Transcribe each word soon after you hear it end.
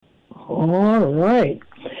All right.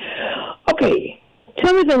 Okay,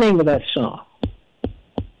 tell me the name of that song.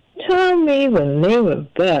 Tell me the name of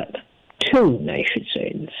that tune, I should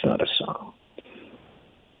say. It's not a song.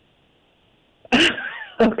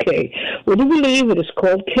 Okay. Would you believe it is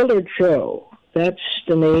called Killer Joe? That's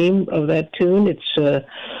the name of that tune. It's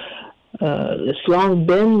long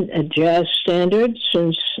been a jazz standard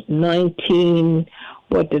since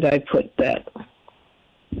what did I put that?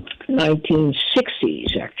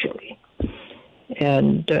 1960s, actually.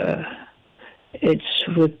 And it's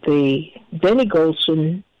with the Benny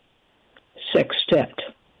Golson Sextet.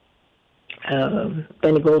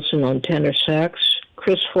 Benny Golson on tenor sax,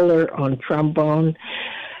 Chris Fuller on trombone,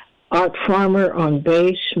 Art Farmer on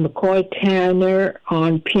bass, McCoy Tanner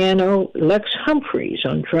on piano, Lex Humphreys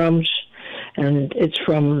on drums, and it's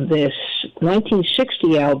from this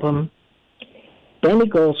 1960 album, Benny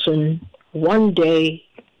Golson, One Day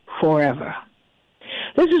Forever.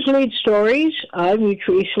 This is Lead Stories. I'm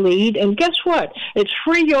Utrice Lead, and guess what? It's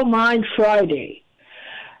Free Your Mind Friday.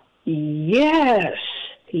 Yes.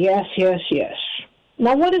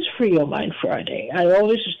 Now, what is Free Your Mind Friday? I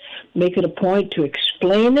always make it a point to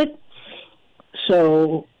explain it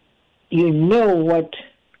so you know what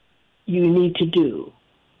you need to do.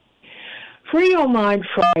 Free Your Mind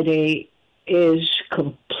Friday is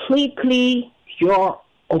completely your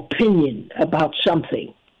opinion about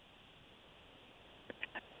something.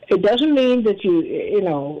 It doesn't mean that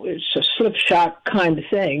it's a slipshod kind of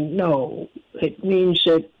thing. No, it means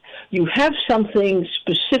that you have something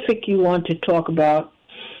specific you want to talk about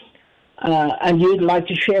and you'd like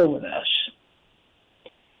to share with us.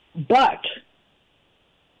 But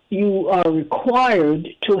you are required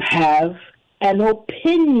to have an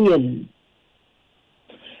opinion.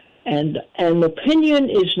 And an opinion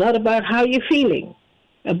is not about how you're feeling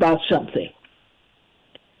about something.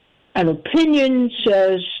 An opinion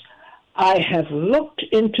says, I have looked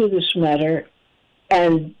into this matter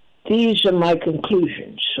and these are my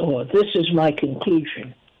conclusions, or this is my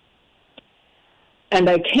conclusion. And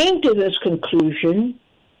I came to this conclusion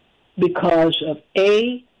because of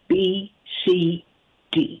A, B, C,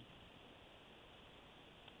 D.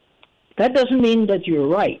 That doesn't mean that you're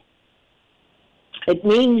right. It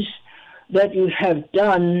means that you have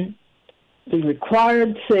done the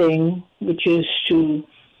required thing, which is to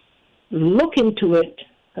look into it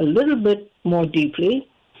a little bit more deeply,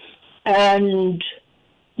 and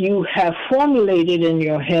you have formulated in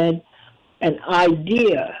your head an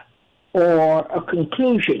idea or a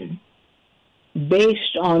conclusion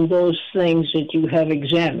based on those things that you have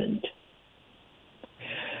examined.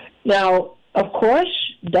 Now, of course,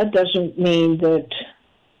 that doesn't mean that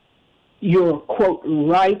you're, quote,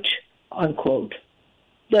 right, unquote.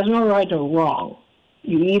 There's no right or wrong.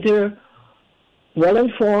 You're either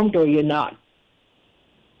well-informed or you're not.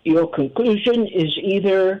 Your conclusion is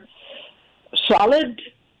either solid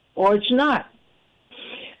or it's not.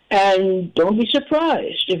 And don't be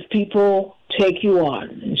surprised if people take you on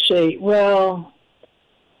and say, well,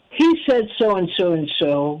 he said so and so and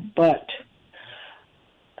so, but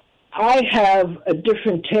I have a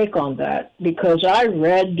different take on that because I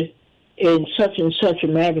read in such and such a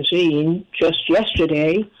magazine just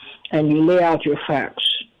yesterday, and you lay out your facts.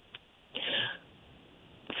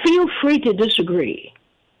 Feel free to disagree,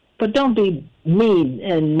 but don't be mean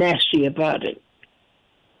and nasty about it.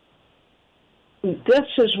 This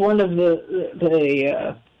is one of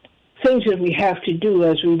the things that we have to do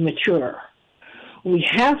as we mature. We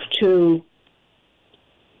have to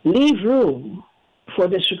leave room for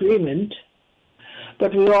disagreement,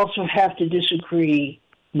 but we also have to disagree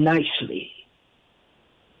nicely.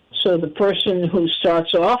 So the person who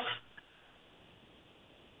starts off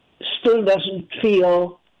still doesn't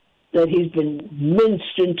feel that he's been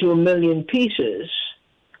minced into a million pieces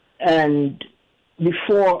and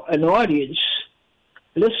before an audience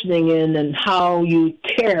listening in and how you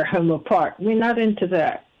tear him apart. We're not into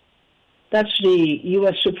that. That's the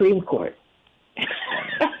U.S. Supreme Court.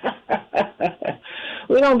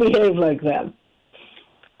 We don't behave like that.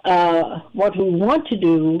 What we want to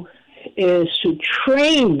do is to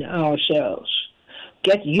train ourselves,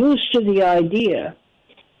 get used to the idea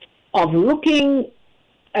of looking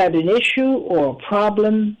at an issue or a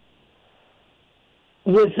problem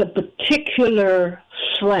with a particular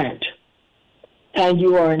slant. And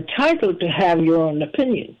you are entitled to have your own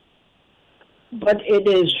opinion. But it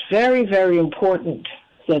is very, very important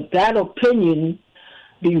that that opinion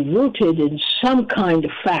be rooted in some kind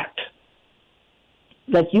of fact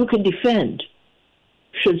that you can defend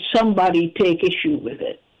should somebody take issue with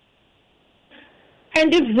it.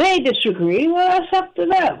 And if they disagree, well, that's up to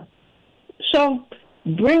them. So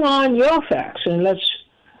bring on your facts and let's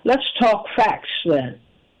let's talk facts then.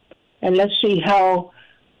 And let's see how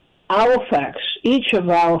our facts, each of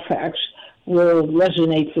our facts, will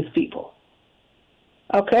resonate with people.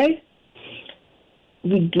 Okay?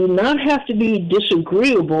 We do not have to be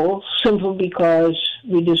disagreeable simply because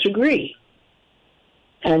we disagree.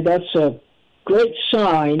 And that's a great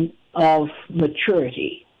sign of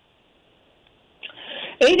maturity.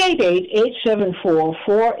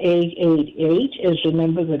 888-874-4888 is the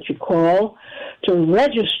number that you call to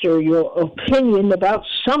register your opinion about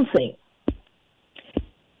something.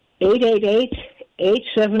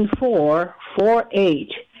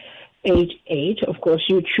 888-874-4888. Of course,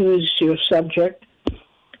 you choose your subject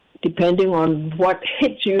depending on what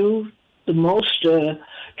hits you the most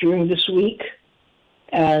during this week.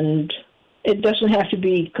 And it doesn't have to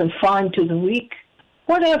be confined to the week.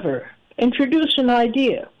 Whatever. Introduce an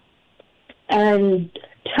idea and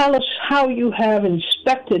tell us how you have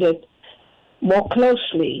inspected it more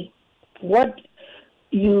closely. What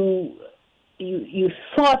you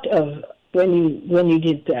thought of when you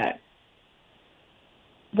did that.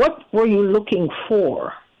 What were you looking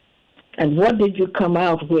for? And what did you come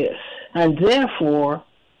out with? And therefore,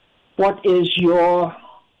 what is your,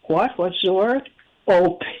 what's the word?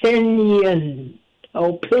 Opinion.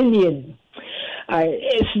 Opinion.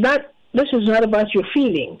 This is not about your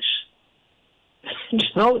feelings.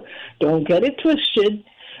 Don't get it twisted.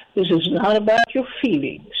 This is not about your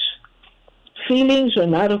feelings. Feelings are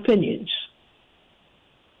not opinions.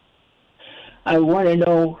 I want to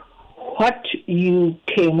know what you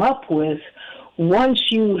came up with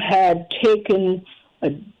once you had taken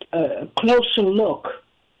a closer look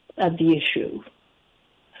at the issue.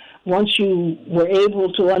 Once you were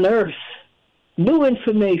able to unearth new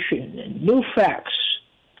information and new facts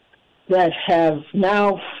that have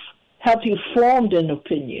now helped you form an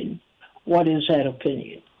opinion. What is that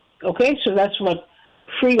opinion? Okay, so that's what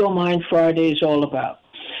Free Your Mind Friday is all about.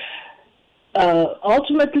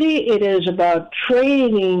 Ultimately, it is about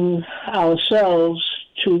training ourselves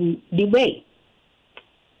to debate.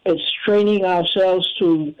 It's training ourselves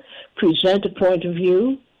to present a point of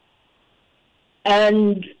view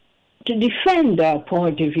and to defend our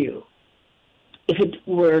point of view, if it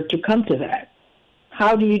were to come to that.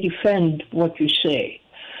 How do you defend what you say?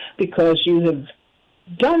 Because you have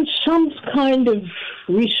done some kind of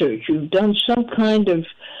research, you've done some kind of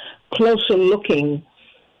closer looking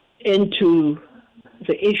into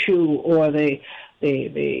the issue or the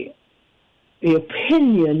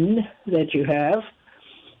opinion that you have,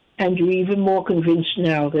 and you're even more convinced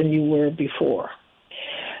now than you were before.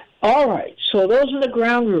 All right, so those are the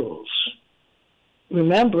ground rules.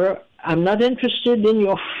 Remember, I'm not interested in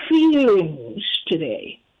your feelings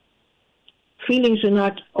today. Feelings are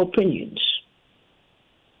not opinions.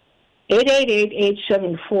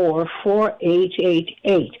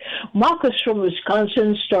 888-874-4888. Marcus from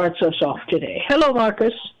Wisconsin starts us off today. Hello,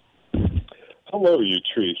 Marcus. Hello,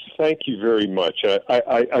 Utrice. Thank you very much.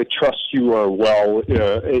 I trust you are well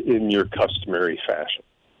in your customary fashion.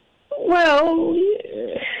 Well,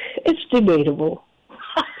 it's debatable.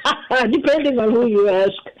 Depending on who you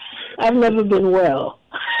ask, I've never been well.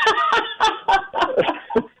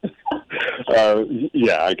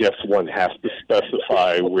 Yeah, I guess one has to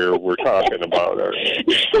specify where we're talking about.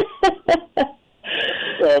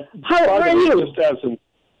 How are you? Just as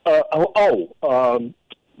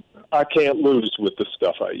I can't lose with the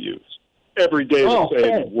stuff I use. Every day the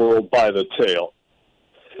same, world by the tail.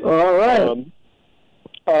 All right.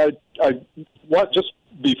 Just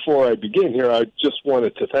before I begin here, I just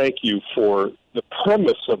wanted to thank you for the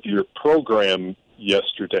premise of your program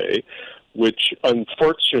yesterday, which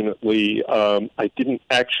unfortunately I didn't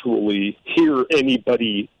actually hear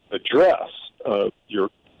anybody address. Your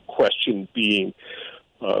question being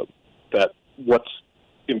that what's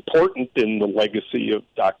important in the legacy of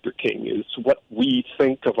Dr. King is what we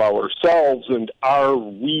think of ourselves, and are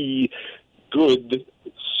we good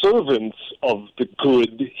servants of the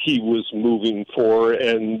good he was moving for,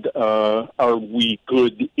 and are we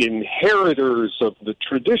good inheritors of the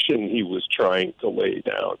tradition he was trying to lay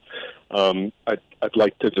down? I'd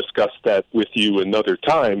like to discuss that with you another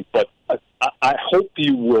time, but I hope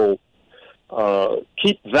you will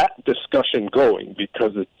keep that discussion going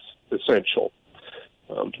because it's essential.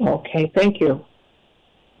 Okay, thank you.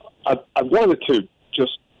 I wanted to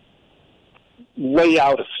just lay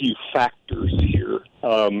out a few factors here.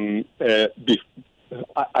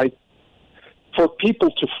 For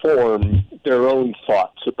people to form their own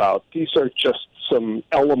thoughts about, these are just some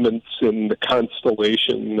elements in the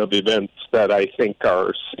constellation of events that I think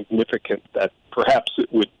are significant, that perhaps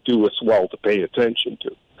it would do us well to pay attention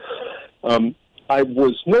to. I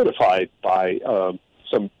was notified by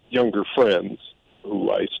some younger friends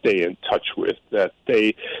who I stay in touch with, that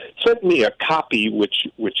they sent me a copy,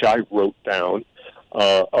 which I wrote down,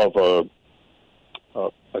 of a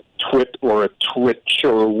twit or a twitch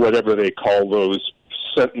or whatever they call those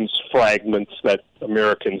sentence fragments that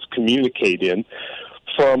Americans communicate in,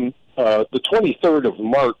 from the 23rd of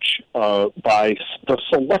March by the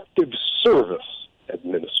Selective Service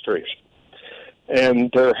Administration.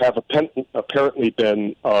 And there have apparently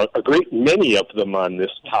been a great many of them on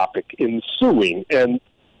this topic ensuing. And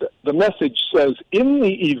the message says, in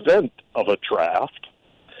the event of a draft,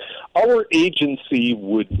 our agency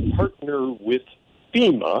would partner with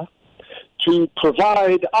FEMA to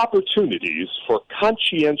provide opportunities for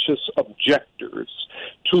conscientious objectors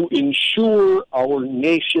to ensure our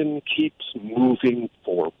nation keeps moving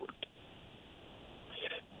forward.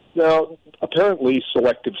 Now, apparently,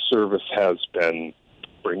 Selective Service has been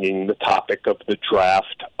bringing the topic of the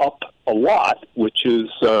draft up a lot, which is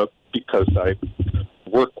because I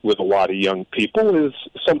work with a lot of young people, is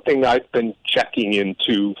something I've been checking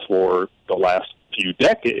into for the last few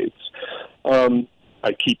decades.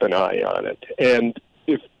 I keep an eye on it. And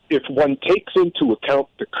if one takes into account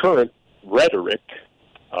the current rhetoric,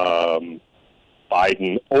 Biden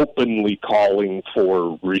openly calling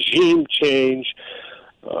for regime change,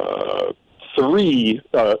 three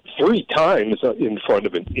times in front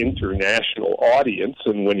of an international audience,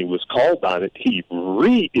 and when he was called on it, he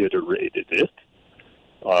reiterated it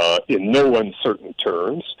in no uncertain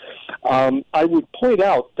terms. I would point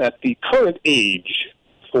out that the current age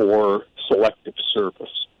for Selective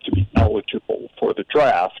Service to be eligible for the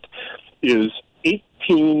draft is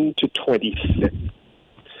 18 to 26.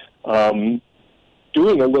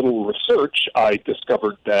 Doing a little research, I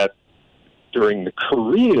discovered that during the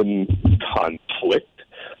Korean conflict,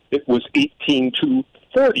 it was 18 to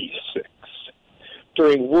 36.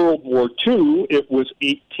 During World War II, it was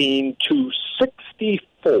 18 to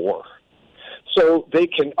 64. So they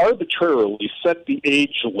can arbitrarily set the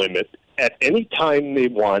age limit at any time they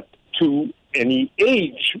want to any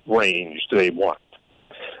age range they want.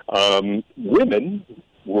 Women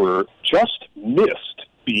were just missed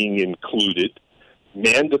being included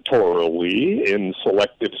mandatorily in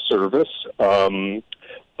Selective Service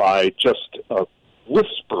by just a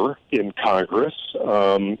whisper in Congress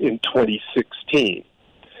in 2016.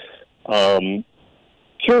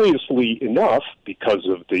 Curiously enough, because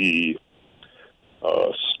of the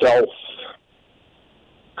stealth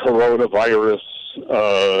coronavirus,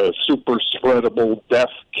 super spreadable death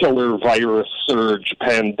killer virus surge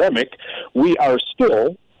pandemic, we are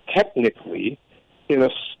still technically in a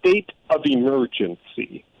state of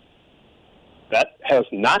emergency. That has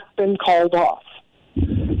not been called off.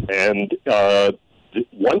 And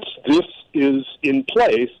once this is in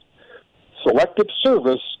place, Selective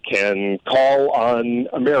Service can call on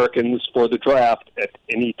Americans for the draft at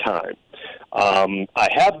any time. I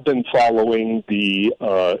have been following the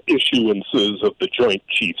issuances of the Joint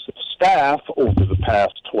Chiefs of Staff over the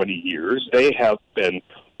past 20 years. They have been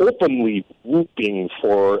openly whooping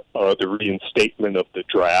for the reinstatement of the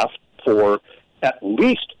draft for at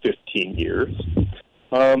least 15 years.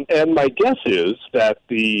 And my guess is that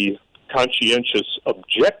the conscientious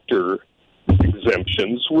objector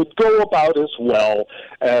exemptions would go about as well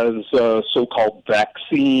as so-called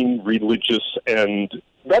vaccine, religious, and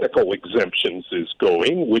medical exemptions is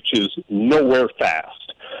going, which is nowhere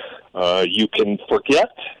fast. You can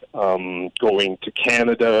forget going to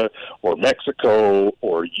Canada or Mexico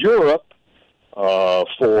or Europe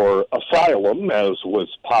for asylum, as was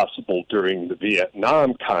possible during the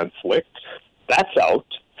Vietnam conflict. That's out.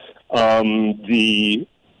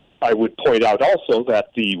 I would point out also that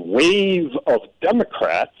the wave of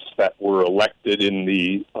Democrats that were elected in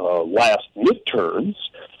the last midterms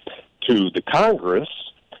to the Congress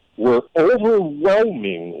were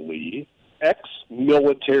overwhelmingly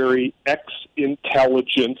ex-military,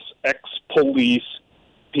 ex-intelligence, ex-police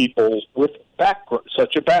people with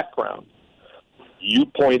such a background. You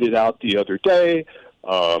pointed out the other day,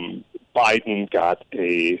 Biden got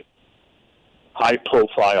a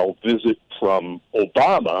high-profile visit from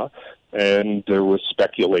Obama, and there was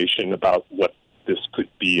speculation about what this could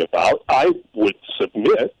be about. I would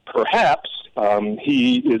submit, perhaps,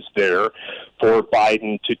 he is there for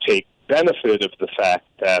Biden to take benefit of the fact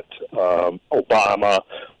that Obama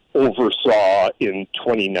oversaw in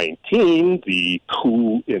 2019 the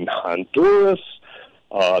coup in Honduras,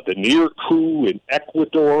 the near coup in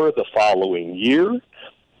Ecuador the following year.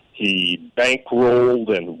 He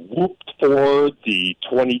bankrolled and whooped for the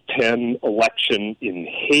 2010 election in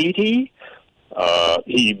Haiti.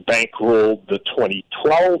 He bankrolled the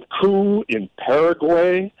 2012 coup in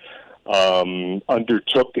Paraguay.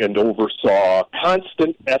 undertook and oversaw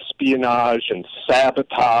constant espionage and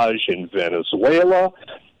sabotage in Venezuela,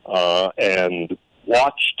 and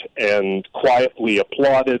watched and quietly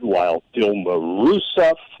applauded while Dilma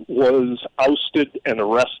Rousseff was ousted and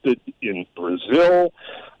arrested in Brazil.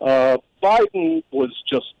 Biden was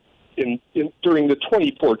just during the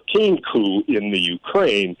 2014 coup in the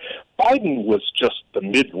Ukraine, Biden was just the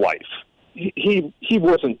midwife. He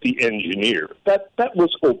wasn't the engineer. That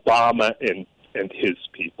was Obama and his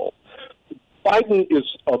people. Biden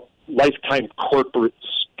is a lifetime corporate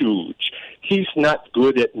stooge. He's not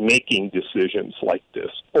good at making decisions like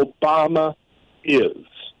this. Obama is.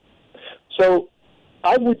 So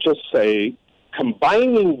I would just say,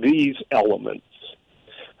 combining these elements,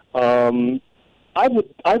 I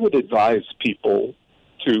would advise people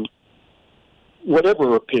to,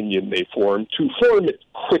 whatever opinion they form, to form it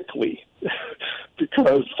quickly,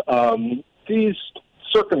 because these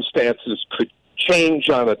circumstances could change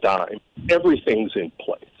on a dime. Everything's in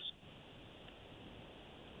place.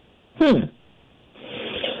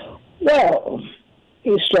 Well,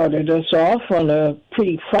 you started us off on a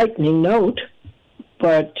pretty frightening note,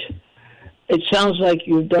 but it sounds like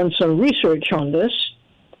you've done some research on this,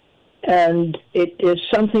 and it is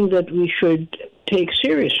something that we should take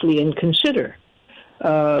seriously and consider.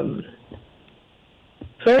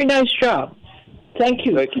 Very nice job. Thank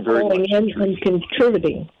you. Thank you very much. For calling in and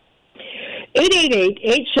contributing.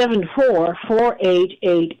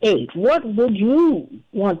 888-874-4888. What would you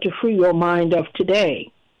want to free your mind of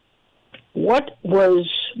today? What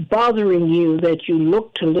was bothering you that you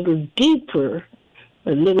looked a little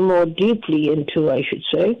more deeply into, I should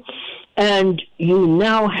say, and you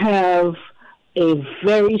now have a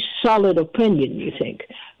very solid opinion, you think?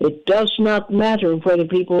 It does not matter whether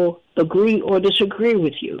people agree or disagree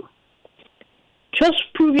with you.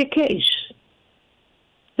 Just prove your case.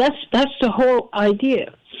 That's the whole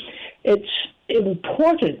idea. It's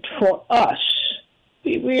important for us.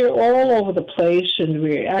 We're all over the place, and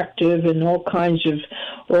we're active in all kinds of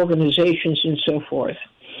organizations and so forth.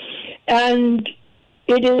 And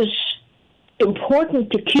it is important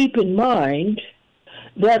to keep in mind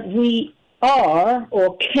that we are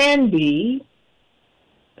or can be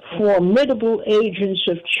formidable agents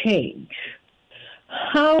of change.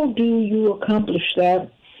 How do you accomplish that?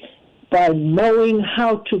 By knowing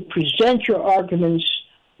how to present your arguments,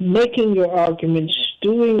 making your arguments,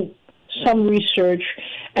 doing some research,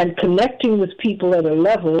 and connecting with people at a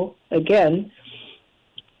level, again,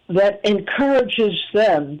 that encourages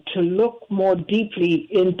them to look more deeply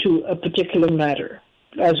into a particular matter,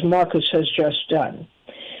 as Marcus has just done.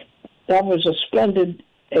 That was a splendid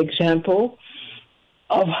example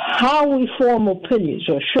of how we form opinions,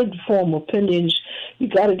 or should form opinions. You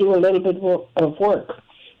got to do a little bit of work.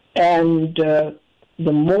 And the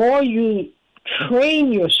more you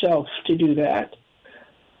train yourself to do that,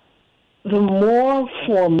 the more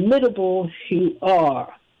formidable you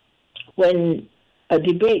are. When a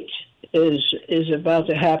debate is about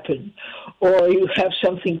to happen, or you have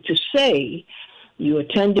something to say, you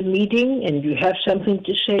attend a meeting and you have something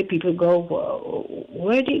to say, people go, well,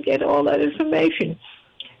 where do you get all that information?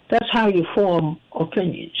 That's how you form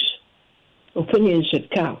opinions that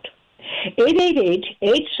count.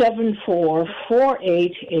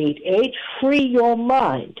 888-874-4888. Free your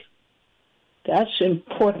mind. That's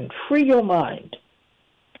important. Free your mind.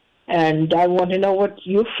 And I want to know what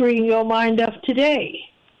you're freeing your mind of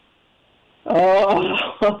today.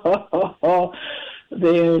 Oh,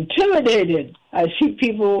 they're intimidated. I see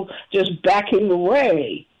people just backing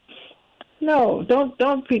away. No, don't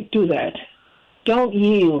do that. Don't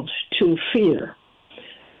yield to fear.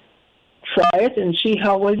 Try it and see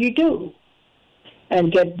how well you do.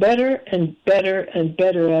 And get better and better and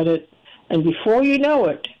better at it. And before you know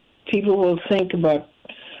it, people will think about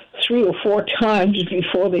 3 or 4 times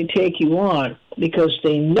before they take you on, because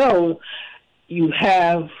they know you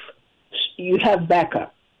have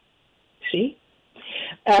backup. See?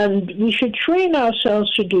 And we should train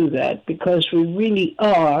ourselves to do that, because we really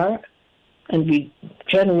are, and we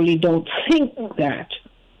generally don't think that,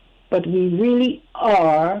 but we really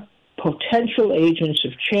are potential agents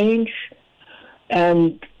of change,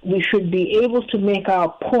 and we should be able to make our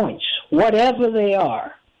points, whatever they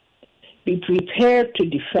are. Be prepared to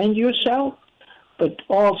defend yourself, but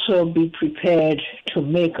also be prepared to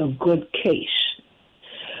make a good case.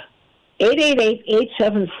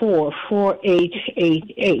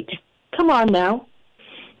 888-874-4888. Come on now.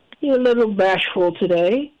 You're a little bashful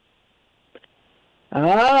today.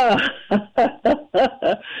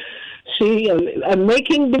 See, I'm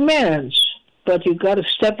making demands, but you've got to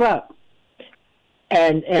step up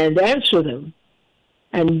and answer them.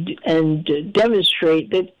 and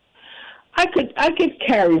demonstrate that I could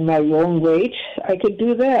carry my own weight. I could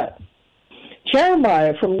do that.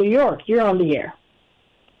 Jeremiah from New York, you're on the air.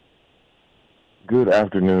 Good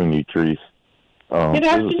afternoon, Yatrice. Good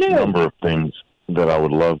afternoon. There's a number of things that I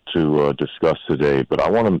would love to discuss today, but I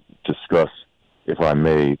want to discuss, if I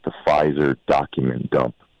may, the Pfizer document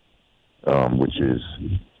dump, which is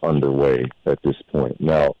underway at this point.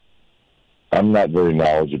 Now, I'm not very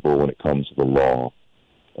knowledgeable when it comes to the law.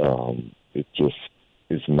 It just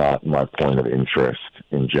is not my point of interest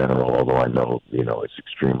in general, although I know, it's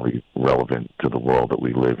extremely relevant to the world that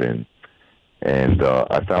we live in. And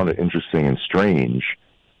I found it interesting and strange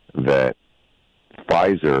that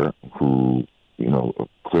Pfizer, who,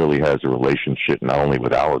 clearly has a relationship not only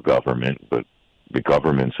with our government, but the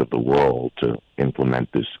governments of the world to implement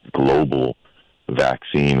this global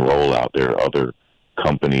vaccine rollout. There are other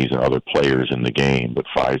companies and other players in the game, but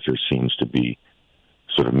Pfizer seems to be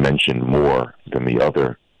sort of mentioned more than the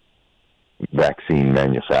other vaccine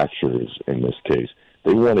manufacturers in this case.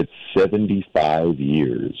 They wanted 75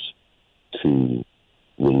 years to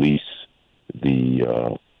release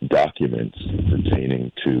the documents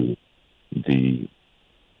pertaining to the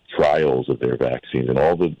trials of their vaccines and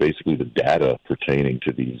all basically the data pertaining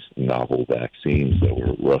to these novel vaccines that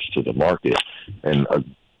were rushed to the market. And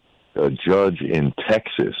a judge in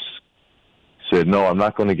Texas said, no, I'm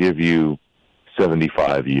not going to give you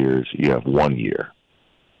 75 years. You have 1 year.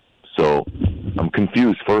 So I'm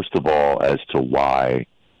confused, first of all, as to why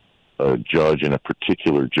a judge in a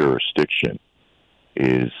particular jurisdiction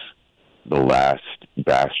is the last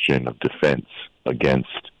bastion of defense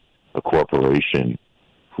against a corporation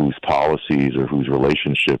whose policies or whose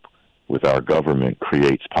relationship with our government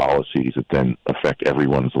creates policies that then affect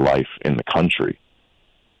everyone's life in the country.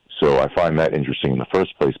 So I find that interesting in the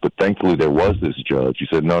first place. But thankfully there was this judge who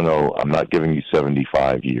said, no, I'm not giving you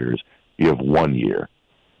 75 years. You have 1 year.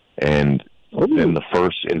 And then the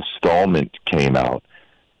first installment came out.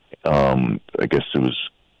 I guess it was,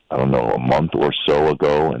 a month or so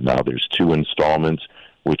ago, and now there's 2 installments,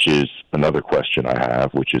 which is another question I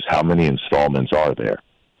have, which is how many installments are there?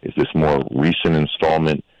 Is this more recent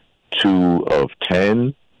installment 2 of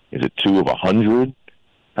 10? Is it 2 of 100?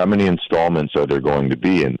 How many installments are there going to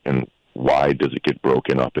be, and why does it get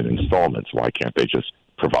broken up in installments? Why can't they just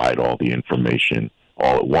provide all the information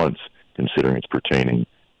all at once, considering it's pertaining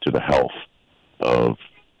to the health of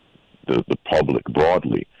the public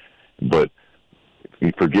broadly? But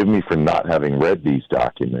forgive me for not having read these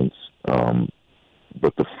documents,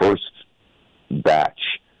 but the first batch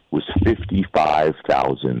was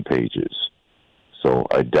 55,000 pages. So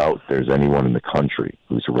I doubt there's anyone in the country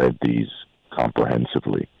who's read these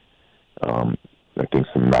comprehensively. I think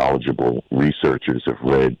some knowledgeable researchers have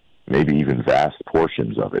read maybe even vast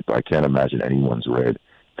portions of it, but I can't imagine anyone's read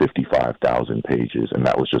 55,000 pages, and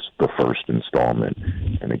that was just the first installment.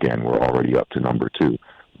 And again, we're already up to number 2.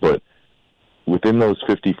 But within those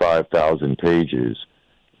 55,000 pages,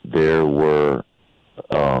 there were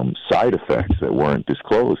side effects that weren't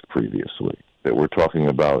disclosed previously, that we're talking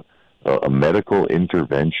about a medical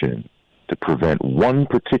intervention to prevent one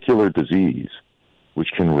particular disease,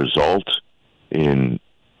 which can result in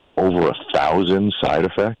over 1,000 side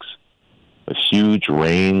effects, a huge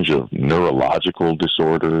range of neurological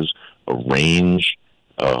disorders, a range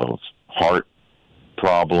of heart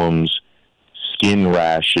problems, skin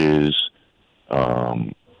rashes,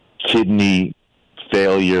 kidney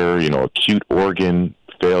failure, acute organ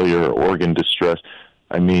failure, organ distress.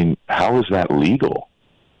 I mean, how is that legal?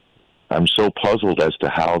 I'm so puzzled as to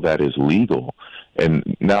how that is legal.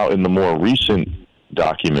 And now in the more recent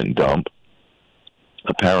document dump,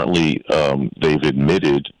 apparently they've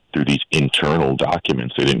admitted through these internal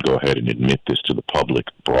documents, they didn't go ahead and admit this to the public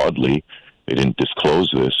broadly. They didn't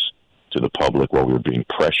disclose this to the public while we were being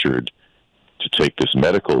pressured to take this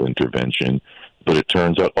medical intervention. But it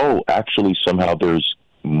turns out, actually somehow there's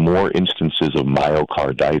more instances of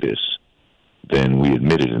myocarditis than we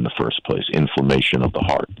admitted in the first place, inflammation of the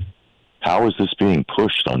heart. How is this being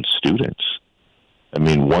pushed on students? I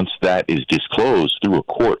mean, once that is disclosed through a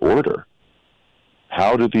court order,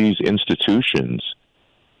 how do these institutions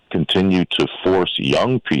continue to force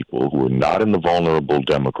young people who are not in the vulnerable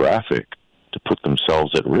demographic to put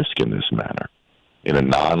themselves at risk in this manner, in a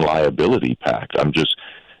non-liability pact?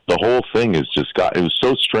 The whole thing it was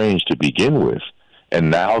so strange to begin with. And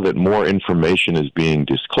now that more information is being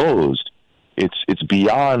disclosed, it's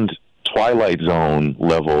beyond Twilight Zone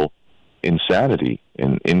level insanity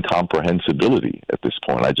and incomprehensibility at this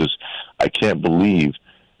point. I can't believe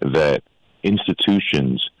that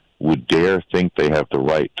institutions would dare think they have the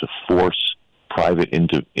right to force private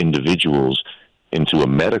individuals into a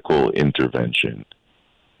medical intervention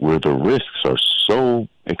where the risks are so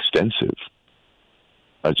extensive.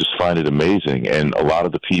 I just find it amazing. And a lot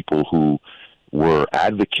of the people who were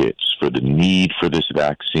advocates for the need for this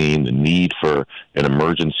vaccine, the need for an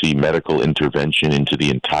emergency medical intervention into the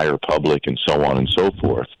entire public, and so on and so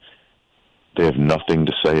forth, they have nothing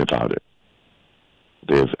to say about it.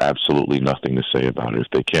 They have absolutely nothing to say about it. If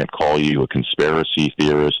they can't call you a conspiracy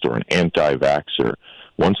theorist or an anti-vaxxer,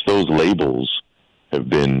 once those labels have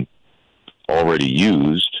been already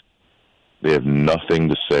used, they have nothing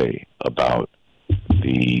to say about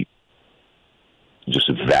the just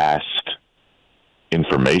vast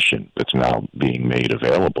information that's now being made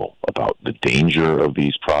available about the danger of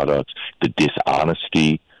these products, the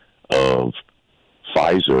dishonesty of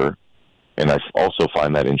Pfizer. And I also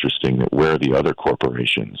find that interesting that where are the other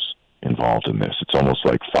corporations involved in this? It's almost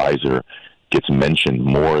like Pfizer gets mentioned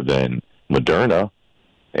more than Moderna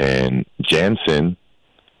and Janssen.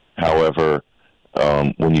 However,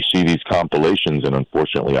 when you see these compilations, and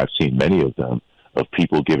unfortunately I've seen many of them, of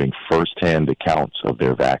people giving firsthand accounts of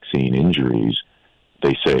their vaccine injuries,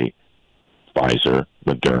 they say Pfizer,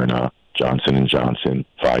 Moderna, Johnson & Johnson,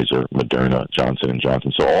 Pfizer, Moderna, Johnson &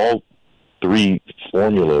 Johnson. So all three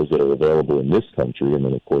formulas that are available in this country, and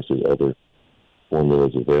then of course there's other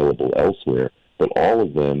formulas available elsewhere, but all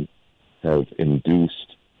of them have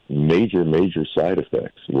induced major side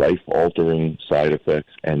effects, life-altering side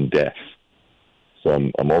effects, and death. So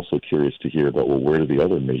I'm also curious to hear about, well, where do the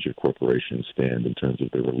other major corporations stand in terms of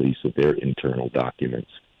the release of their internal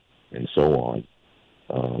documents and so on.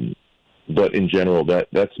 But in general,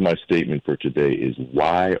 that's my statement for today, is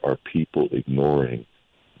why are people ignoring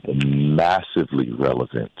the massively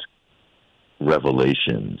relevant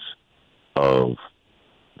revelations of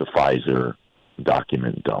the Pfizer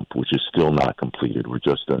document dump, which is still not completed. We're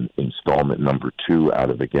just on installment number 2 out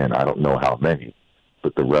of, again, I don't know how many,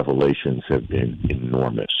 but the revelations have been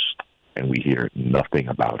enormous, and we hear nothing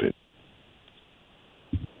about it.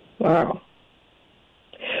 Wow.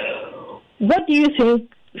 What do you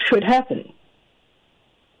think should happen?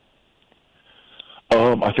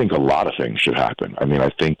 I think a lot of things should happen. I mean, I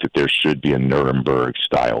think that there should be a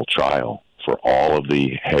Nuremberg-style trial for all of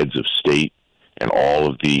the heads of state and all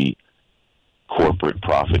of the corporate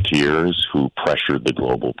profiteers who pressured the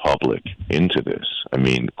global public into this. I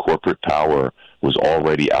mean, corporate power was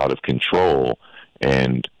already out of control,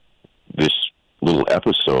 and this little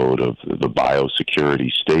episode of the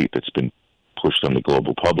biosecurity state that's been pushed on the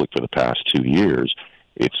global public for the past 2 years,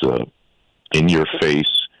 it's a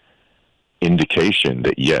in-your-face indication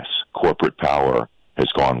that, yes, corporate power has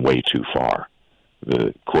gone way too far.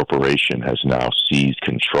 The corporation has now seized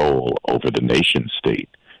control over the nation state,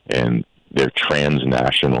 and their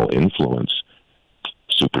transnational influence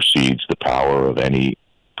supersedes the power of any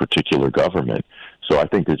particular government. So I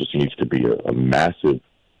think there just needs to be a massive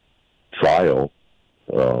trial,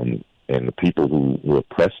 and the people who have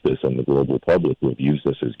pressed this on the global public, who have used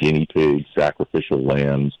this as guinea pigs, sacrificial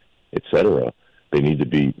lambs, etc., they need to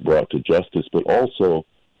be brought to justice. But also,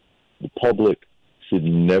 the public should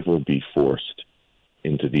never be forced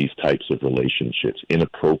into these types of relationships,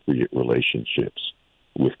 inappropriate relationships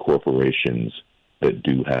with corporations that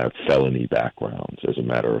do have felony backgrounds, as a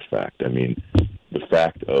matter of fact. I mean, the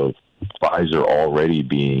fact of Pfizer already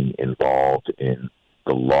being involved in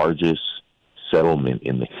the largest settlement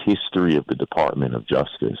in the history of the Department of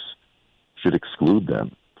Justice should exclude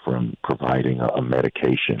them from providing a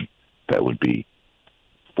medication that would be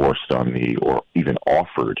forced on or even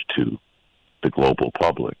offered to the global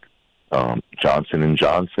public. Johnson &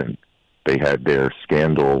 Johnson, they had their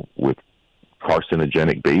scandal with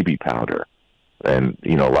carcinogenic baby powder. And,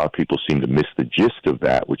 a lot of people seem to miss the gist of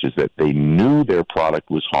that, which is that they knew their product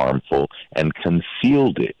was harmful and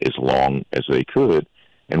concealed it as long as they could.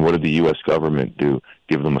 And what did the U.S. government do?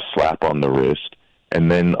 Give them a slap on the wrist and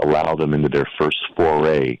then allow them into their first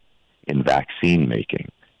foray in vaccine making.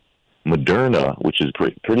 Moderna, which has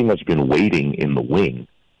pretty much been waiting in the wing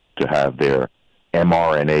to have their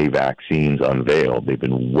mRNA vaccines unveiled. They've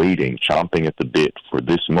been waiting, chomping at the bit for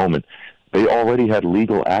this moment. They already had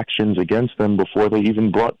legal actions against them before they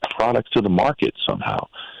even brought products to the market somehow.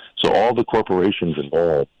 So all the corporations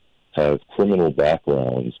involved have criminal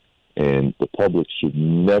backgrounds, and the public should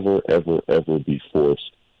never, ever, ever be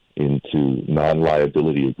forced into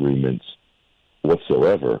non-liability agreements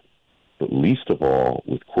whatsoever, but least of all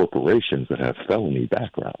with corporations that have felony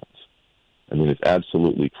backgrounds. I mean, it's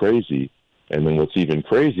absolutely crazy. And then what's even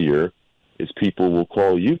crazier is people will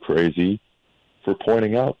call you crazy for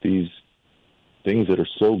pointing out these things that are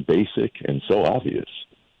so basic and so obvious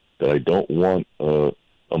that I don't want a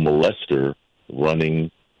molester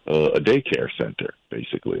running a daycare center,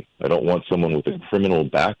 basically. I don't want someone with a criminal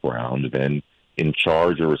background then in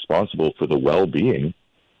charge or responsible for the well-being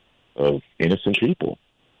of innocent people.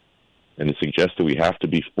 And to suggest that we have to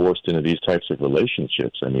be forced into these types of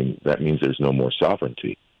relationships, I mean, that means there's no more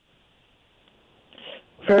sovereignty.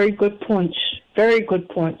 Very good points. Very good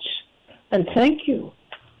points. And thank you.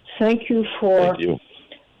 Thank you for,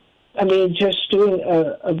 just doing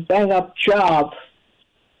a bang-up job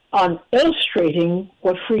on illustrating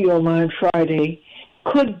what Free Your Mind Friday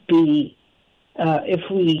could be if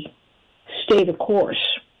we stay the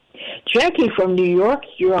course. Jackie from New York,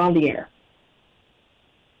 you're on the air.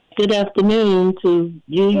 Good afternoon to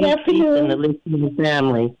you and the listening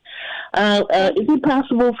family. Is it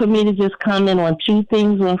possible for me to just comment on two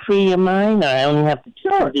things on Free Your Mind, or I only have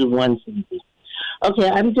to do one thing? Okay,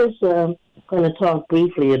 I'm just going to talk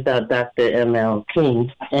briefly about Dr. M.L.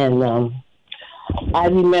 King. And I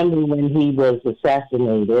remember when he was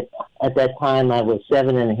assassinated. At that time, I was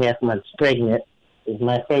 7.5 months pregnant. It was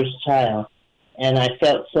my first child. And I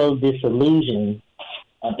felt so disillusioned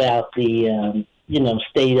about the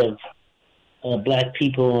state of black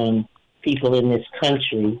people and people in this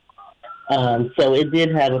country. So it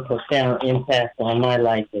did have a profound impact on my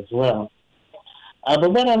life as well.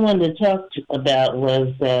 But what I wanted to talk about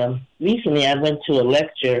was recently I went to a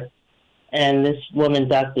lecture, and this woman,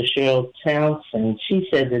 Dr. Cheryl Townsend, she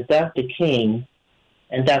said that Dr. King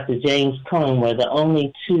and Dr. James Cone were the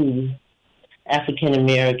only two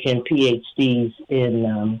African-American PhDs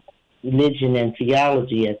in religion and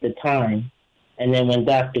theology at the time. And then when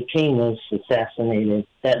Dr. King was assassinated,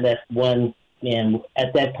 that left one man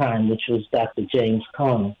at that time, which was Dr. James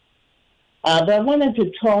Cone. But I wanted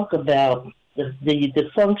to talk about the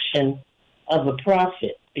function of a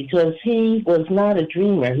prophet, because he was not a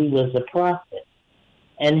dreamer, he was a prophet.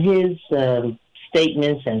 And his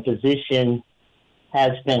statements and position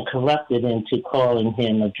has been corrupted into calling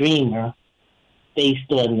him a dreamer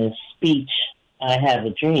based on this speech, I Have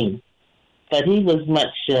a Dream. But he was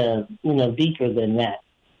much, deeper than that.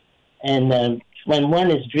 And when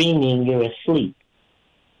one is dreaming, you're asleep.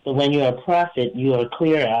 But when you're a prophet, you are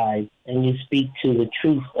clear-eyed, and you speak to the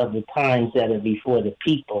truth of the times that are before the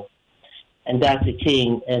people. And Dr.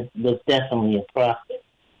 King was definitely a prophet.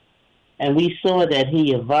 And we saw that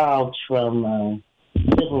he evolved from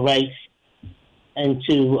civil rights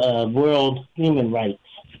into world human rights.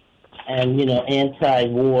 And,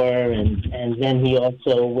 anti-war, and then he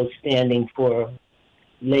also was standing for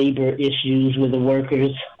labor issues with the workers,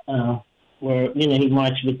 where, he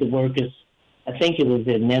marched with the workers. I think it was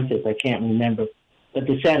in Memphis, I can't remember, but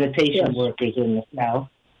the sanitation workers in the South.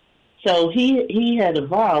 So he had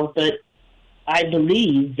evolved, but I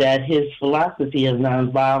believe that his philosophy of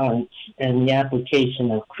nonviolence and the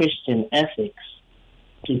application of Christian ethics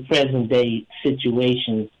to present-day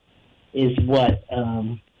situations is what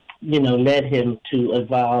led him to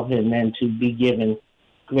evolve and then to be given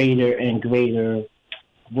greater and greater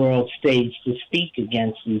world stage to speak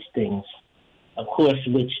against these things, of course,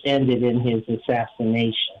 which ended in his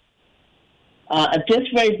assassination.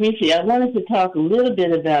 Just very briefly, I wanted to talk a little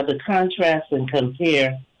bit about the contrast and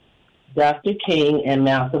compare Dr. King and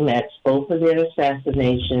Malcolm X. Both of their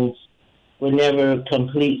assassinations were never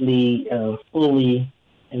completely, fully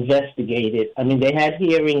investigated. I mean, they had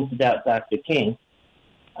hearings about Dr. King,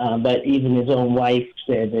 but even his own wife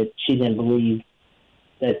said that she didn't believe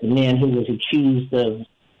that the man who was accused of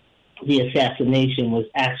the assassination was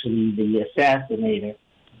actually the assassinator.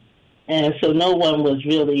 And so no one was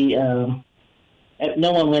really,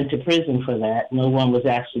 no one went to prison for that. No one was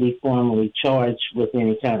actually formally charged with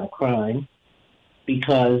any kind of crime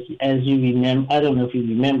because, as you remember, I don't know if you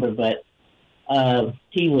remember, but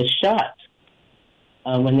he was shot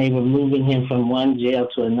when they were moving him from one jail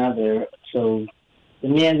to another. So the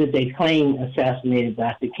man that they claim assassinated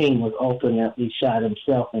Dr. King was ultimately shot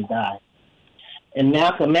himself and died. In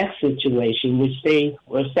Malcolm X situation, which they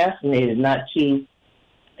were assassinated not two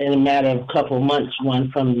in a matter of a couple months,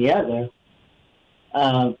 one from the other,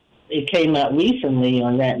 it came out recently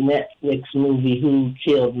on that Netflix movie, Who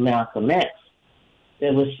Killed Malcolm X?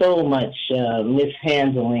 There was so much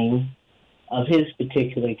mishandling of his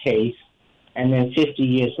particular case, and then 50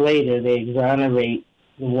 years later, they exonerate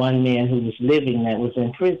the one man who was living that was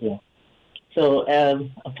in prison. So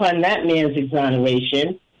upon that man's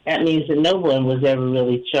exoneration, that means that no one was ever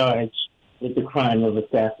really charged with the crime of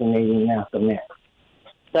assassinating Malcolm X.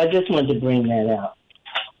 So I just wanted to bring that out.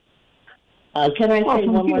 Can I say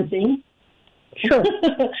one more thing? Sure.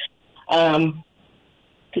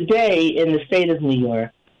 Today, in the state of New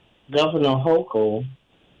York, Governor Hochul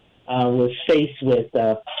was faced with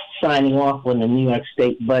signing off on the New York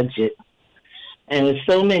State budget. And there's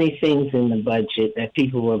so many things in the budget that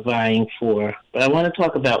people were vying for. But I want to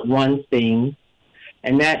talk about one thing,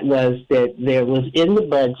 and that was that there was in the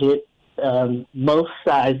budget, both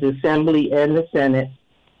sides, the Assembly and the Senate,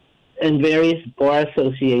 and various bar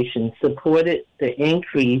associations supported the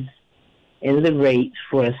increase in the rates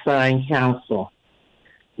for assigned counsel.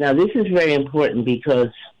 Now, this is very important because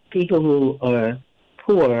people who are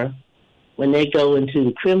poor, when they go into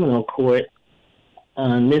the criminal court,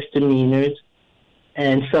 misdemeanors,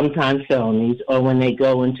 and sometimes felonies, or when they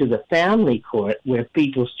go into the family court where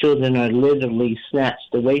people's children are literally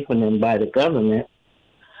snatched away from them by the government,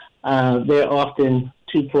 they're often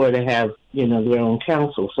too poor to have, their own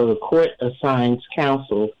counsel. So the court assigns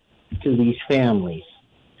counsel to these families.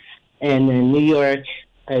 And in New York,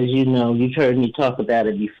 as you know, you've heard me talk about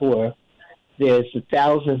it before, there's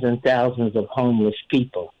thousands and thousands of homeless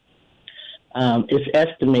people. It's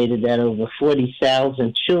estimated that over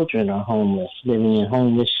 40,000 children are homeless, living in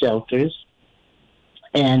homeless shelters.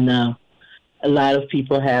 And a lot of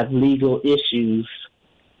people have legal issues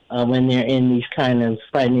when they're in these kind of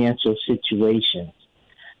financial situations.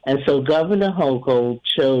 And so Governor Hochul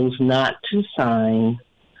chose not to sign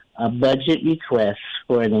a budget request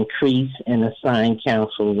for an increase in assigned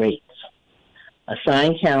counsel rates.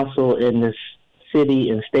 Assigned counsel in the city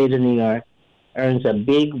and state of New York earns a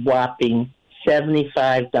big whopping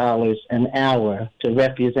 $75 an hour to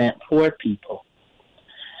represent poor people.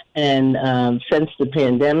 And since the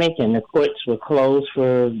pandemic and the courts were closed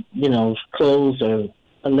for, closed or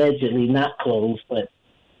allegedly not closed, but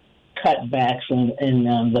cutbacks in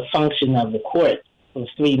the function of the court for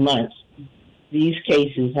 3 months, these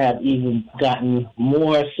cases have even gotten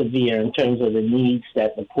more severe in terms of the needs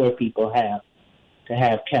that the poor people have to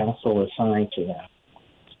have counsel assigned to them.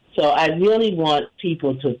 So I really want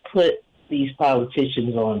people to put these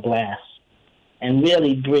politicians on blast and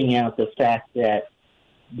really bring out the fact that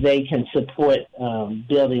they can support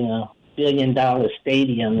building a $1 billion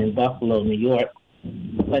stadium in Buffalo, New York,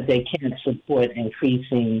 but they can't support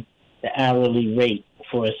increasing the hourly rate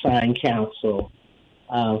for assigned counsel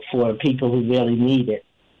for people who really need it.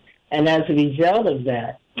 And as a result of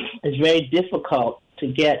that, it's very difficult to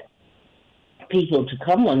get people to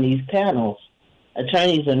come on these panels.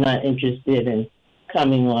 Attorneys are not interested in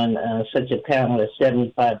coming on such a panel at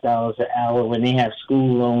 $75 an hour when they have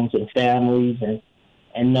school loans and families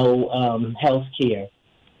and no health care,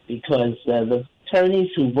 because the attorneys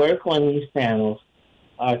who work on these panels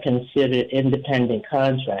are considered independent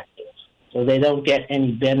contractors. So they don't get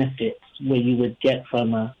any benefits where you would get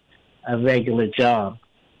from a regular job.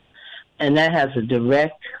 And that has a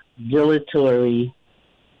direct dilatory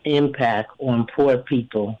impact on poor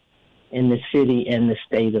people in the city and the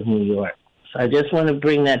state of New York. So I just want to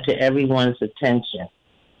bring that to everyone's attention.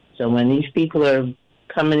 So when these people are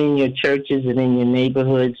coming in your churches and in your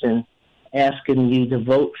neighborhoods and asking you to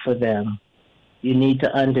vote for them, you need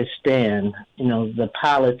to understand, the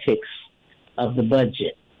politics of the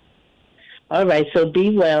budget. All right, so be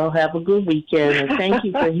well. Have a good weekend, and thank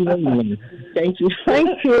you for hearing me. Thank you.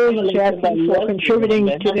 Thank you, Jackie, for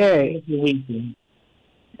contributing today.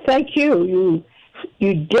 Thank you.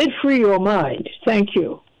 You did free your mind. Thank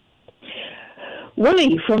you.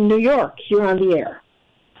 Willie from New York, you're on the air.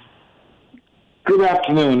 Good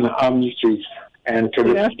afternoon, Patrice, and to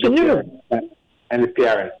Good afternoon. And the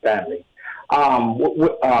parents, family.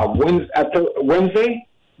 Wednesday,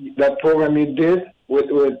 that program you did with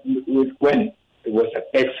Gwen, it was an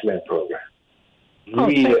excellent program.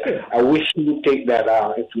 Really, I wish you would take that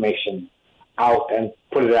information out and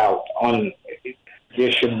put it out on.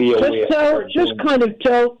 There should be a way. Just kind of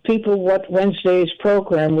tell people what Wednesday's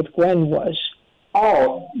program with Gwen was.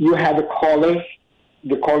 Oh, you had the caller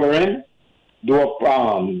in, do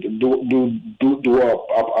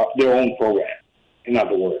their own program. In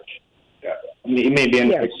other words, it may be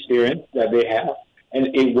an experience that they have, and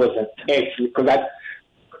it was an excellent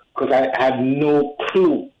because I had no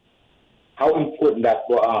clue how important that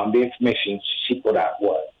the information she put out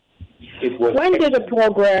was. It was. When did a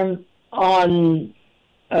program on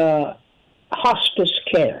hospice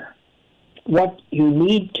care, what you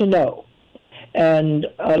need to know, and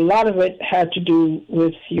a lot of it had to do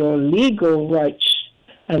with your legal rights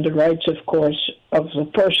and the rights, of course, of the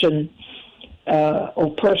person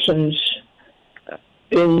or persons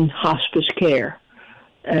in hospice care.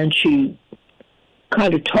 And she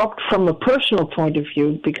kind of talked from a personal point of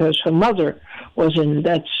view because her mother was in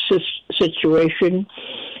that situation,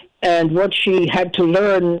 and what she had to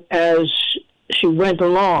learn as she went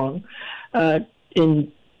along in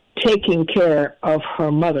taking care of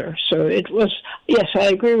her mother. So it was, yes, I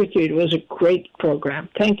agree with you. It was a great program.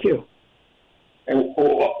 Thank you. And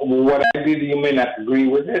what I did, you may not agree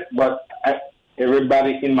with it, but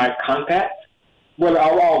everybody in my contact, well,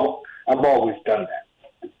 I've always done that.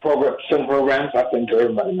 Some programs I send to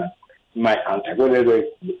everybody in my contact. Whether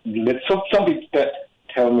some people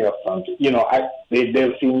tell me of something,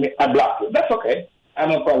 they'll see me, I block it. That's okay. I have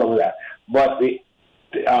no problem with that. But the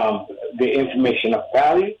information of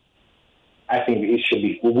value, I think it should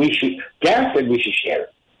be. Gary said we should share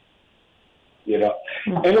it.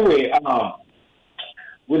 Anyway,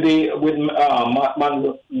 with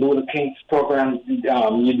Martin Luther King's program,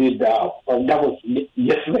 you did that was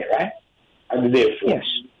yesterday, right? The day before. Yes.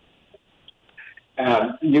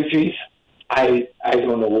 Usually, I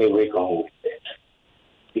don't know where we're going with this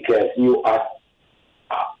because you are.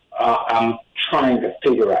 I'm trying to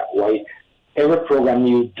figure out why every program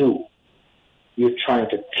you do, you're trying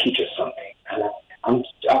to teach us something. And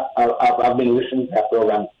I've been listening to that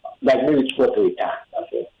program like maybe 2 or 3 times. I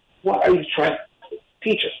said, what are you trying to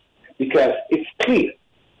teach us? Because it's clear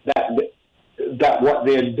that what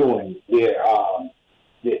they're doing, they're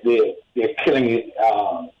killing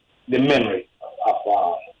the memory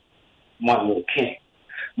of Martin Luther King.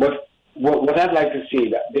 But what I'd like to see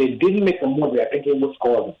that they didn't make a movie. I think it was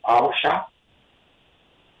called The Power Shop.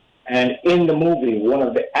 And in the movie, one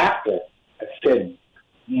of the actors said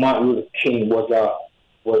Martin Luther King was a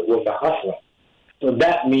hustler. So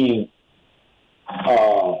that means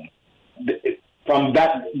from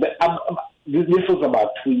that, this was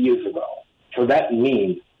about 2 years ago. So that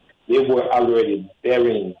means they were already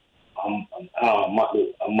burying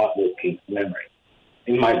Martin Luther King's memory,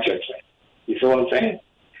 in my judgment. You see what I'm saying?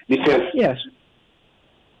 Because yes,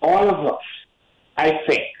 all of us, I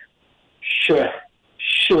think, should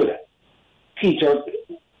teach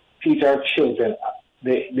our children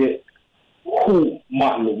who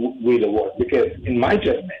Martin really was. Because in my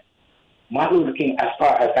judgment, Martin Luther King, as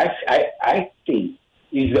far as I see,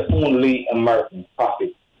 is the only American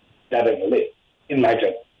prophet that ever lived, in my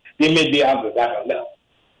judgment. There may be others, I don't know.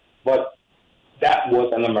 But that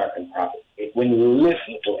was an American prophet. When you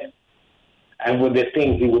listen to him, and with the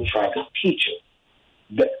things he would try to teach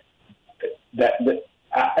you, the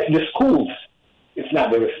schools, it's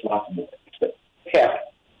not their responsibility. It's the parents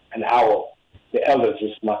and the elders'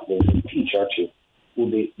 responsibility to teach our children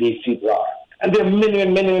who these people are. And there are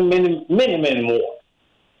many more.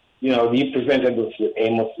 You presented us with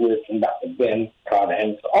Amos Lewis and Dr. Ben Carter,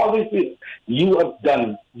 and all these people. You have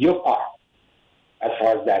done your part as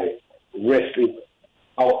far as that is. The rest is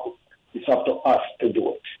it's up to us to do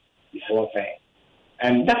it. You see what I'm saying?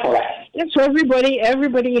 And that's all I have. Yes, so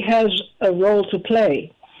everybody has a role to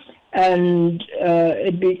play. And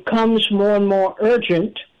it becomes more and more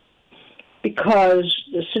urgent because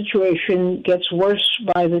the situation gets worse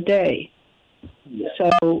by the day. Yes.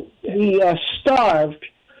 So we are starved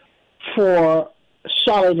for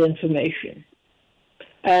solid information.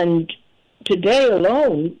 And today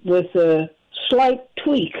alone, with a slight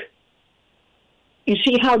tweak, you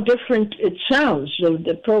see how different it sounds.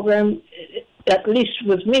 The program, at least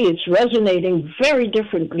with me, it's resonating very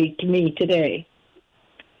differently to me today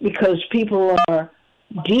because people are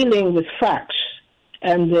dealing with facts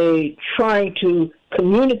and they trying to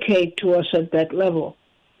communicate to us at that level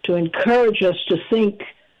to encourage us to think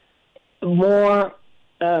more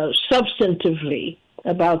substantively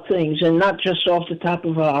about things and not just off the top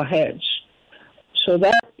of our heads. So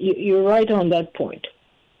that you're right on that point.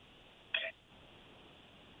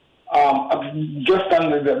 Just on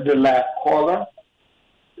the last caller,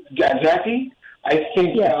 Jackie, I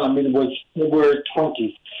think yes. It was February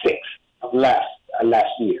 26th of last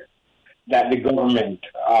year that the government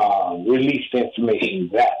released information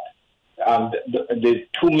that the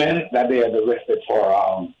 2 men that they had arrested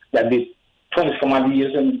for that did 20-some odd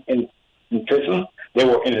years in prison, they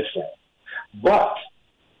were innocent. But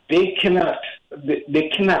they cannot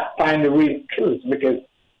find the real killers because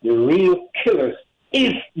the real killers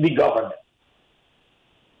is the government,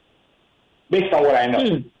 based on what I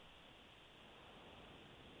know.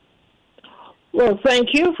 Well,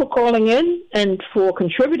 thank you for calling in and for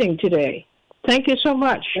contributing today. Thank you so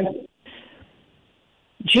much.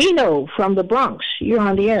 Gino from the Bronx, you're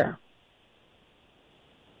on the air.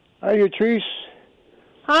 Hi, Yatrice.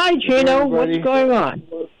 Hi, Gino. What's going on?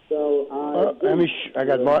 I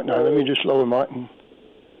got Martin on. Let me just lower Martin.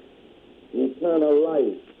 Eternal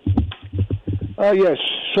life. Yes.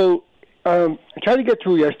 So I tried to get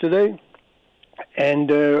through yesterday, and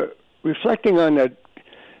reflecting on that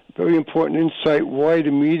very important insight, why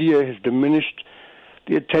the media has diminished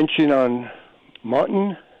the attention on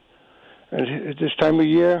Martin at this time of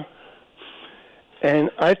year. And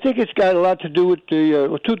I think it's got a lot to do with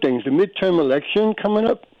the 2 things: the midterm election coming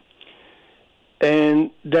up,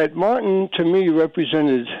 And that Martin, to me,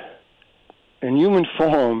 represented, in human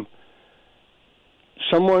form,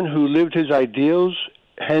 someone who lived his ideals.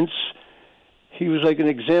 Hence, he was like an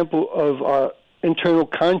example of our internal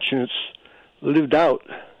conscience lived out.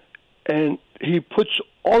 And he puts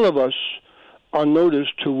all of us on notice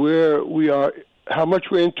to where we are, how much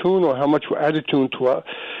we're in tune or how much we're out of tune to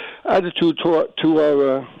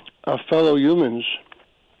our fellow humans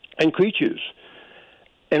and creatures.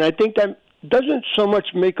 And I think that doesn't so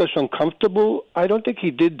much make us uncomfortable. I don't think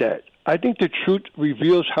he did that. I think the truth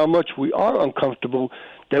reveals how much we are uncomfortable,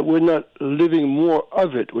 that we're not living more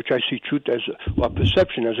of it, which I see truth as,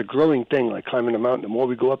 perception as a growing thing, like climbing a mountain. The more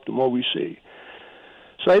we go up, the more we see.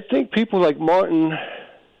 So I think people like Martin,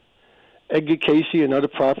 Edgar Cayce, another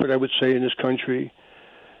prophet, I would say, in this country,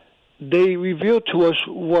 they reveal to us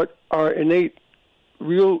what our innate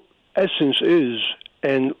real essence is.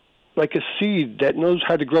 And like a seed that knows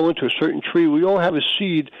how to grow into a certain tree, we all have a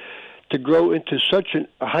seed to grow into such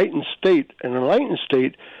a heightened state, an enlightened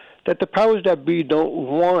state, that the powers that be don't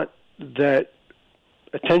want that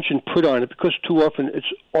attention put on it, because too often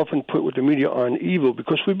it's often put with the media on evil,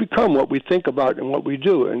 because we become what we think about and what we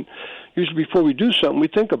do. And usually before we do something, we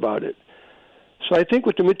think about it. So I think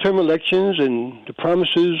with the midterm elections and the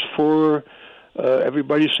promises for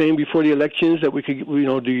everybody saying before the elections that we could,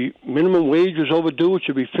 the minimum wage was overdue, it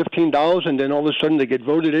should be $15, and then all of a sudden they get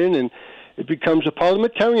voted in and it becomes a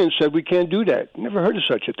parliamentarian said we can't do that. Never heard of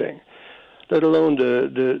such a thing. Let alone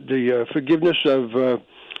the forgiveness of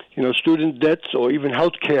student debts or even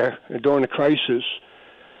health care during a crisis.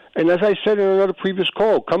 And as I said in another previous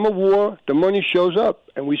call, come a war, the money shows up,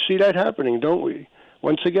 and we see that happening, don't we?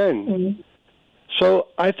 Once again. Mm-hmm. So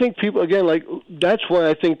I think people, again, that's why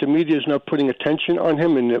I think the media is not putting attention on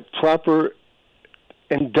him in the proper,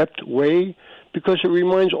 in-depth way, because it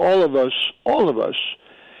reminds all of us,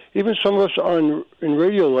 even some of us in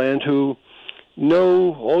Radio Land who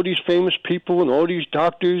know all these famous people and all these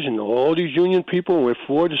doctors and all these union people, and we're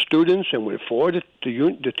for the students and we're for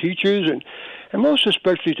the teachers, and most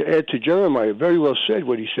especially to add to Jeremiah, very well said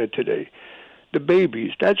what he said today, the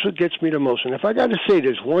babies. That's what gets me the most. And if I got to say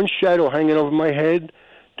there's one shadow hanging over my head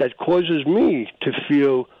that causes me to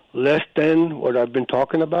feel less than what I've been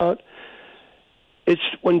talking about, it's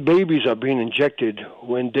when babies are being injected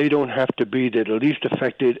when they don't have to be. They're the least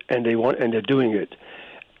affected, and they're doing it.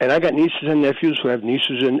 And I got nieces and nephews who have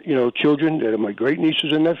nieces and children that are my great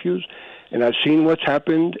nieces and nephews, and I've seen what's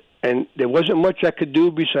happened. And there wasn't much I could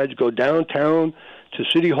do besides go downtown to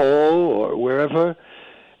City Hall or wherever.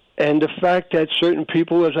 And the fact that certain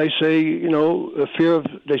people, as I say, a fear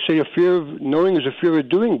of knowing is a fear of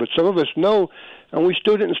doing. But some of us know, and we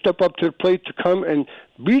still didn't step up to the plate to come and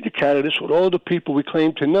be the catalyst with all the people we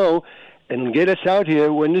claim to know and get us out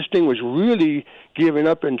here when this thing was really given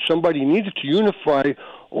up and somebody needed to unify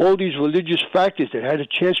all these religious factors that had a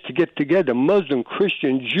chance to get together, Muslim,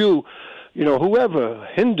 Christian, Jew, whoever,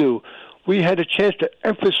 Hindu. We had a chance to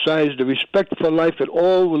emphasize the respect for life that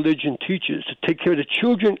all religion teaches, to take care of the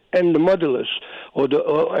children and the motherless, or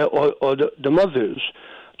the mothers,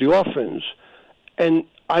 the orphans. And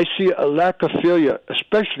I see a lack of failure,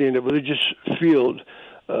 especially in the religious field,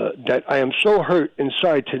 that I am so hurt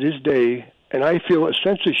inside to this day, and I feel a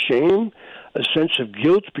sense of shame, a sense of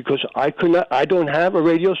guilt, because I don't have a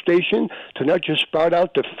radio station to not just spout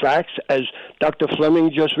out the facts as Dr.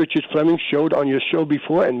 Richard Fleming showed on your show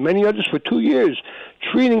before, and many others for 2 years,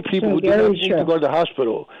 treating people who do not need to go to the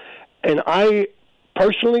hospital. And I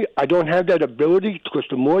don't have that ability, because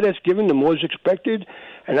the more that's given, the more is expected,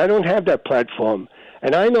 and I don't have that platform.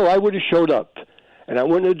 And I know I would have showed up, and I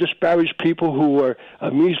wouldn't have disparaged people who were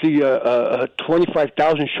a measly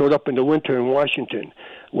 25,000 showed up in the winter in Washington.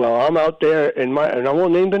 Well, I'm out there and I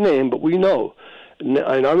won't name the name, but we know.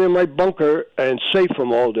 And I'm in my bunker and safe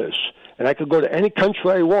from all this. And I could go to any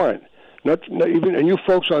country I want. Not even, and you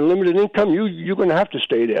folks on limited income, you're going to have to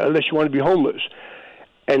stay there unless you want to be homeless.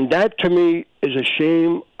 And that to me is a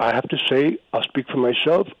shame. I have to say, I'll speak for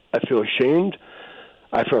myself. I feel ashamed.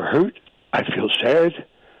 I feel hurt. I feel sad.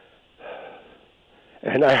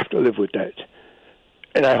 And I have to live with that.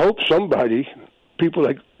 And I hope somebody, people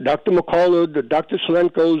like Dr. McCullough, the Dr.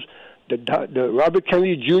 Selenkos, the Robert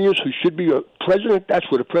Kennedy Jr.'s, who should be a president, that's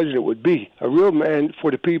what a president would be, a real man for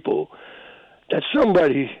the people, that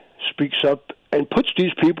somebody speaks up and puts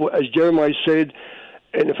these people, as Jeremiah said,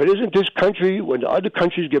 and if it isn't this country, when the other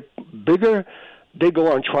countries get bigger, they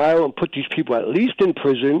go on trial and put these people at least in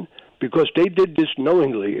prison because they did this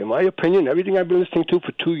knowingly. In my opinion, everything I've been listening to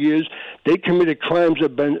for 2 years, they committed crimes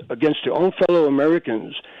against their own fellow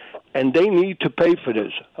Americans. and they need to pay for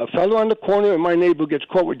this. A fellow on the corner in my neighborhood gets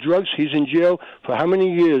caught with drugs. He's in jail for how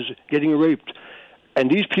many years getting raped? And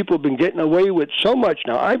these people have been getting away with so much.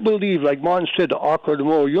 Now, I believe, like Martin said, the arc of the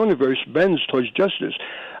moral universe bends towards justice.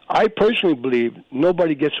 I personally believe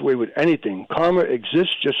nobody gets away with anything. Karma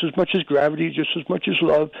exists just as much as gravity, just as much as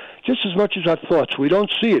love, just as much as our thoughts. We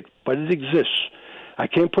don't see it, but it exists. I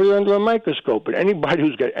can't put it under a microscope, but anybody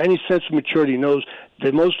who's got any sense of maturity knows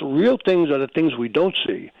the most real things are the things we don't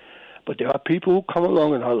see. But there are people who come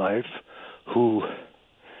along in our life who,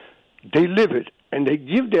 they live it, and they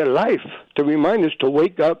give their life to remind us to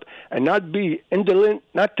wake up and not be indolent,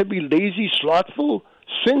 not to be lazy, slothful,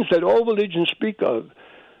 sins that all religions speak of.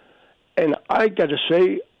 And I got to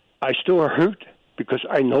say, I still hurt because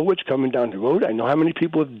I know what's coming down the road. I know how many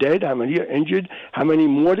people are dead, how many are injured, how many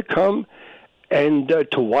more to come. And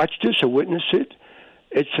to watch this or witness it,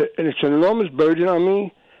 it's an enormous burden on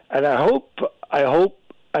me. And I hope,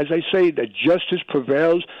 as I say, that justice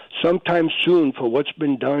prevails sometime soon for what's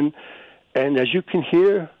been done. And as you can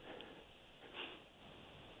hear,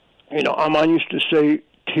 Armand used to say,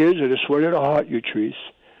 tears are the sweat of the heart, Utrice.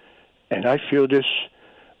 And I feel this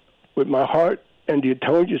with my heart and the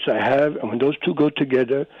intelligence I have. And when those two go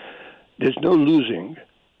together, there's no losing.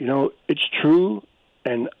 It's true.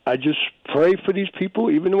 And I just pray for these people,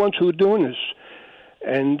 even the ones who are doing this.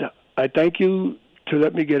 And I thank you to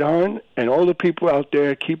let me get on. And all the people out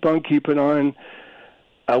there, keep on keeping on.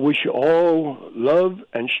 I wish you all love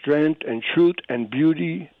and strength and truth and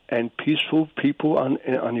beauty and peaceful people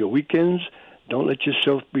on your weekends. Don't let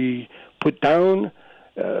yourself be put down.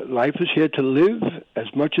 Life is here to live. As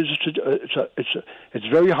much as it's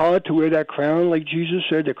very hard to wear that crown, like Jesus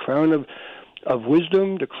said, the crown of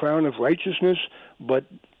wisdom, the crown of righteousness, but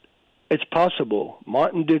it's possible.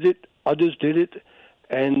 Martin did it, others did it,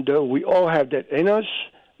 and we all have that in us.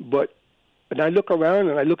 But when I look around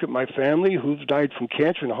and I look at my family who's died from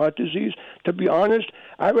cancer and heart disease, to be honest,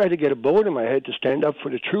 I'd rather get a bullet in my head to stand up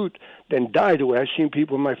for the truth than die the way I've seen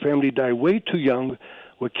people in my family die way too young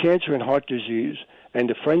with cancer and heart disease, and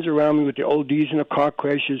the friends around me with the ODs and the car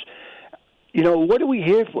crashes. What are we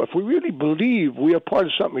here for? If we really believe we are part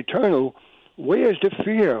of something eternal, where is the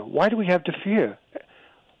fear? Why do we have the fear?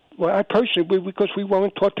 Well, I personally believe because we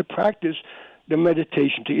weren't taught to practice the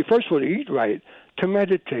meditation. First of all, to eat right, to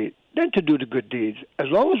meditate, then to do the good deeds. As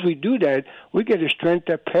long as we do that, we get a strength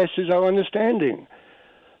that passes our understanding.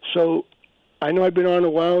 So I know I've been on a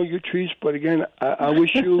while, Utrice, but again, I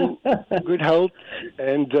wish you good health,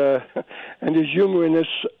 and there's humor in this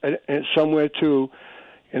somewhere too.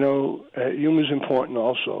 Humor is important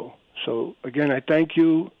also. So again, I thank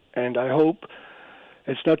you, and I hope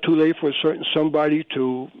it's not too late for a certain somebody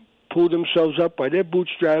to pull themselves up by their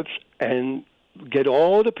bootstraps and get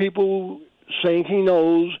all the people saying he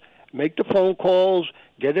knows, make the phone calls,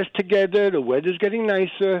 get us together, the weather's getting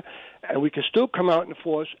nicer, and we can still come out in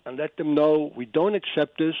force and let them know we don't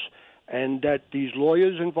accept this, and that these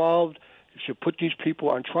lawyers involved should put these people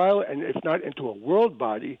on trial, and if not into a world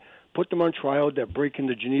body, put them on trial. They're breaking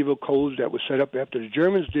the Geneva Codes that were set up after the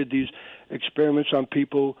Germans did these experiments on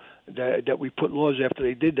people, that we put laws after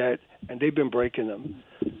they did that, and they've been breaking them.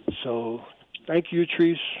 So thank you,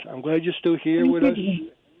 Utrice. I'm glad you're still here with us.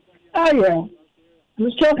 Oh, yeah.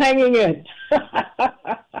 I'm still hanging in.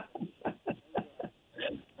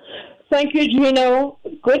 Thank you, Gino.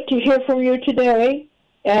 Good to hear from you today.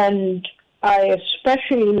 And I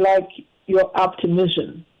especially like your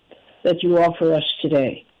optimism that you offer us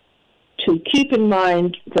today. To keep in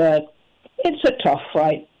mind that it's a tough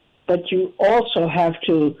fight, but you also have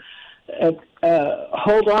to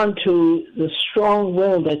hold on to the strong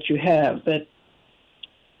will that you have, that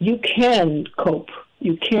you can cope,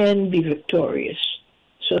 you can be victorious.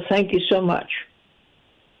 So thank you so much.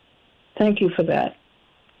 Thank you for that.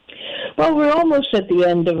 Well, we're almost at the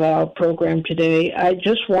end of our program today. I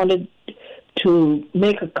just wanted to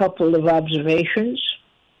make a couple of observations.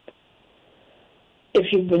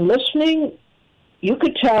 If you've been listening, you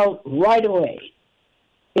could tell right away,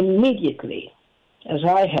 immediately, as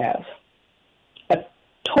I have, a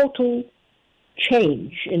total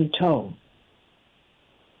change in tone.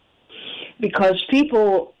 Because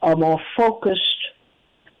people are more focused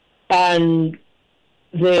and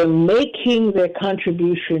they're making their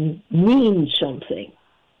contribution mean something,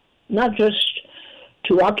 not just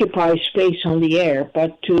to occupy space on the air,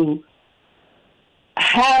 but to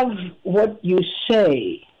have what you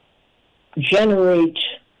say generate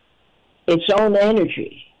its own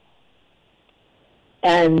energy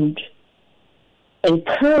and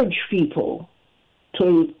encourage people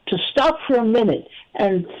to stop for a minute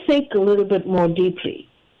and think a little bit more deeply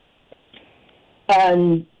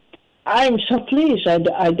and I'm so pleased.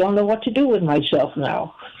 I don't know what to do with myself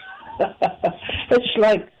now. It's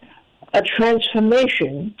like a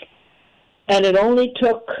transformation, and it only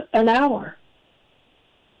took an hour.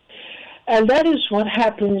 And that is what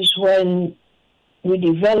happens when we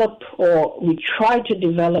develop, or we try to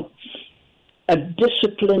develop, a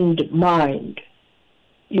disciplined mind.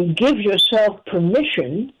 You give yourself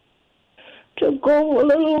permission to go a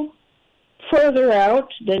little further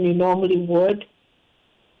out than you normally would,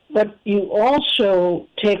 but you also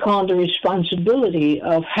take on the responsibility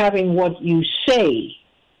of having what you say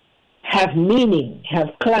have meaning, have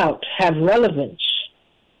clout, have relevance.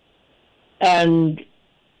 And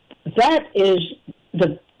that is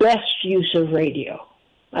the best use of radio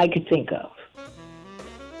I could think of.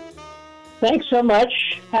 Thanks so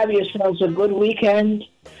much. Have yourselves a good weekend.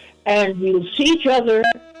 And we'll see each other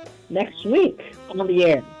next week on the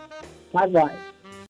air. Bye-bye.